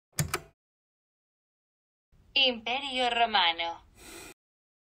Imperio Romano.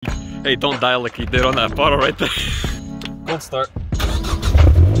 Hey, don't die like you did on that bottle right there. Gold start.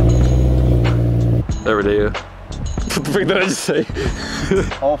 There we go. What the fuck did I just say?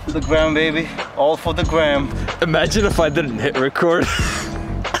 All for the gram, baby. All for the gram. Imagine if I didn't hit record.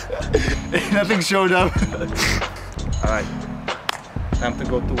 Nothing showed up. Alright. Time to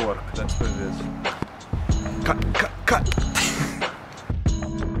go to work. That's what it is. Cut.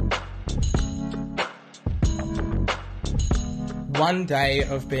 One day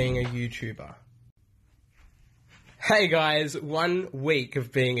of being a YouTuber. Hey guys, 1 week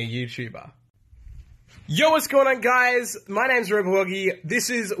of being a YouTuber. Yo, what's going on guys? My name's Robowoggy.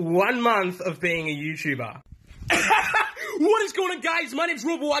 This is 1 month of being a YouTuber. What is going on guys? My name's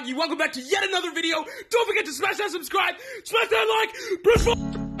Robowoggy. Welcome back to yet another video. Don't forget to smash that subscribe, smash that like, press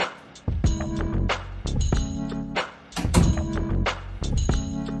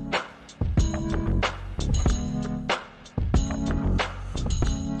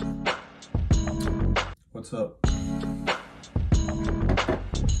What's up?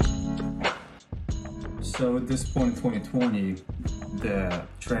 So at this point in 2020, the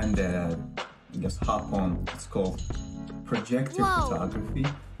trend that I guess hop on, it's called Projector photography.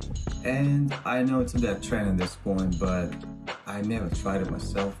 And I know it's a dead trend at this point, but I never tried it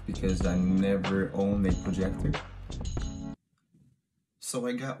myself because I never owned a projector. So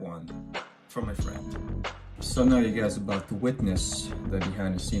I got one from my friend. So now you guys are about to witness the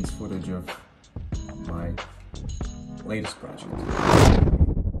behind the scenes footage of my latest project.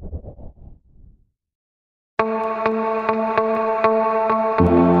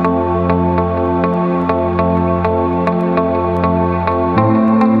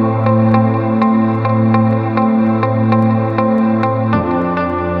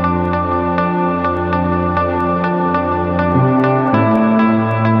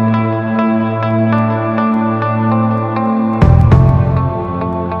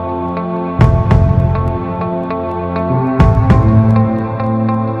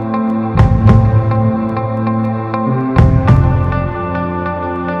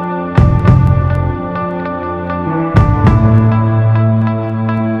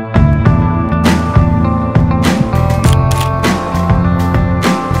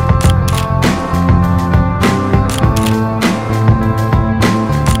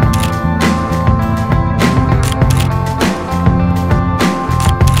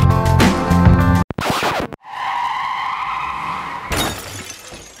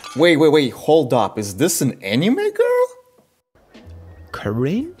 Wait, hold up. Is this an anime girl?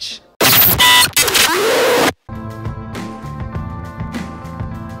 Cringe?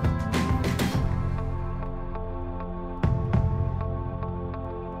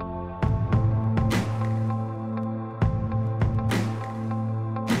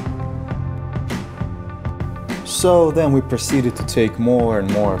 So then we proceeded to take more and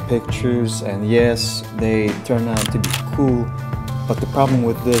more pictures, and yes, they turned out to be cool. But the problem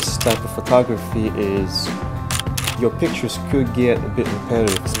with this type of photography is your pictures could get a bit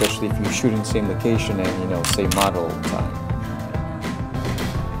repetitive, especially if you shoot in the same location and, you know, same model all the time.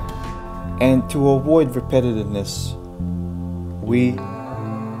 And to avoid repetitiveness, we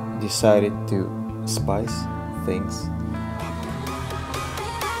decided to spice things up.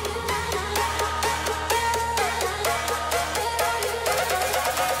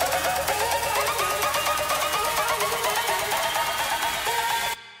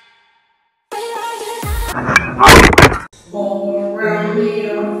 All around me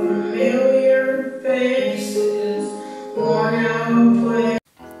are familiar faces, worn out play.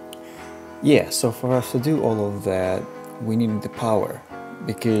 Yeah, so for us to do all of that, we needed the power,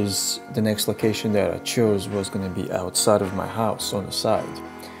 because the next location that I chose was going to be outside of my house on the side.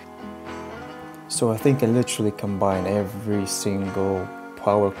 So I think I literally combined every single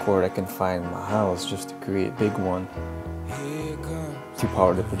power cord I can find in my house just to create a big one to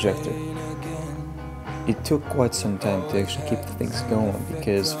power the projector. It took quite some time to actually keep the things going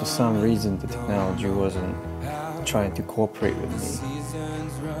because for some reason the technology wasn't trying to cooperate with me.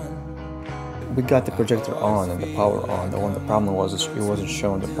 We got the projector on and the power on, the only problem was it wasn't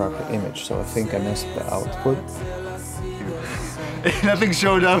showing the proper image, so I think I messed the output. Nothing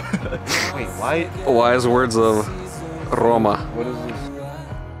showed up. Wait, why? Wise words of Roma. What is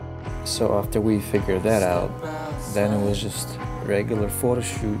this? So after we figured that out, then it was just a regular photo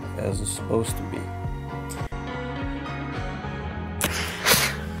shoot as it's supposed to be.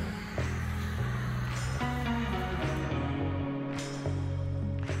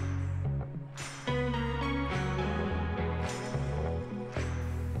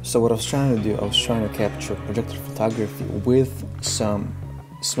 So what I was trying to do, I was trying to capture projector photography with some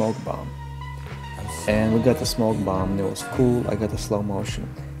smoke bomb. and we got the smoke bomb, and it was cool. I got the slow motion.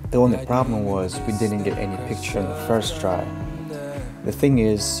 The only problem was we didn't get any picture on the first try. The thing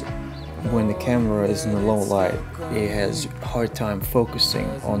is, when the camera is in the low light, it has a hard time focusing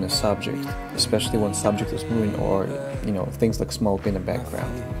on the subject, especially when subject is moving or, you know, things like smoke in the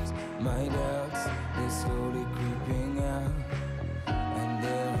background.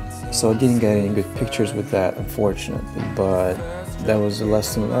 So I didn't get any good pictures with that, unfortunately, but that was a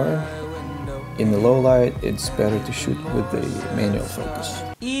lesson learned. In the low light, it's better to shoot with the manual focus.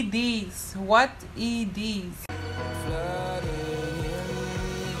 EDs. What EDs?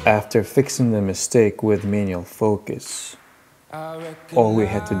 After fixing the mistake with manual focus, all we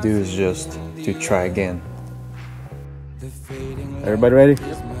had to do is just to try again. Everybody ready?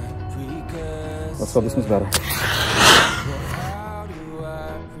 Let's hope this one's better.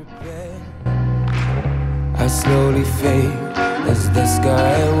 I slowly fade as the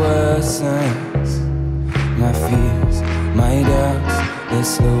sky worsens. My fears, my doubts, they're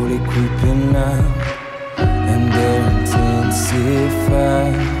slowly creeping out, and they're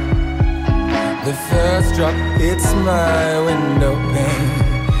intensify. The first drop hits my window pane,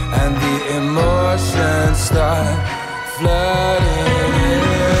 and the emotions start flooding in.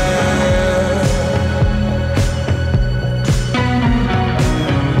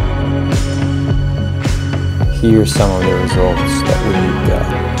 Here's some of the results that we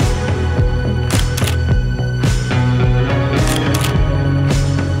got.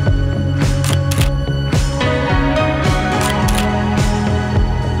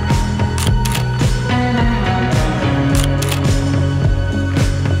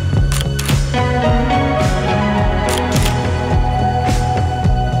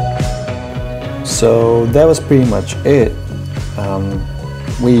 So that was pretty much it.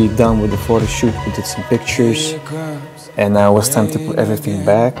 We done with the photo shoot, we did some pictures, and now it was time to put everything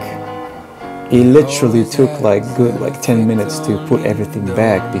back. It literally took like 10 minutes to put everything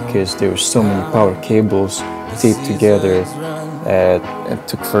back because there were so many power cables taped together and it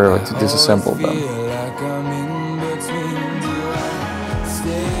took forever to disassemble them.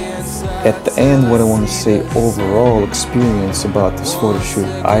 At the end, what I want to say, overall experience about this photo shoot,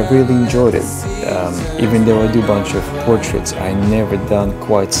 I really enjoyed it. Even though I do a bunch of portraits, I never done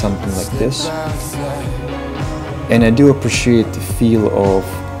quite something like this. And I do appreciate the feel of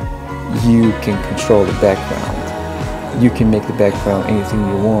you can control the background. You can make the background anything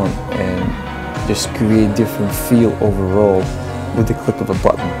you want and just create different feel overall with the click of a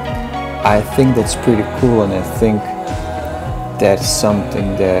button. I think that's pretty cool, and I think that's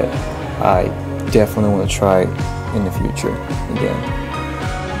something that I definitely want to try in the future again.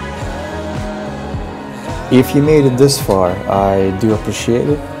 If you made it this far, I do appreciate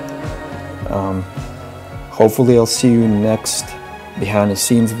it. Hopefully I'll see you next behind the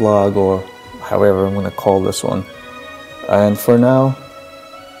scenes vlog, or however I'm going to call this one. And for now,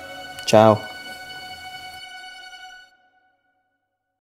 ciao.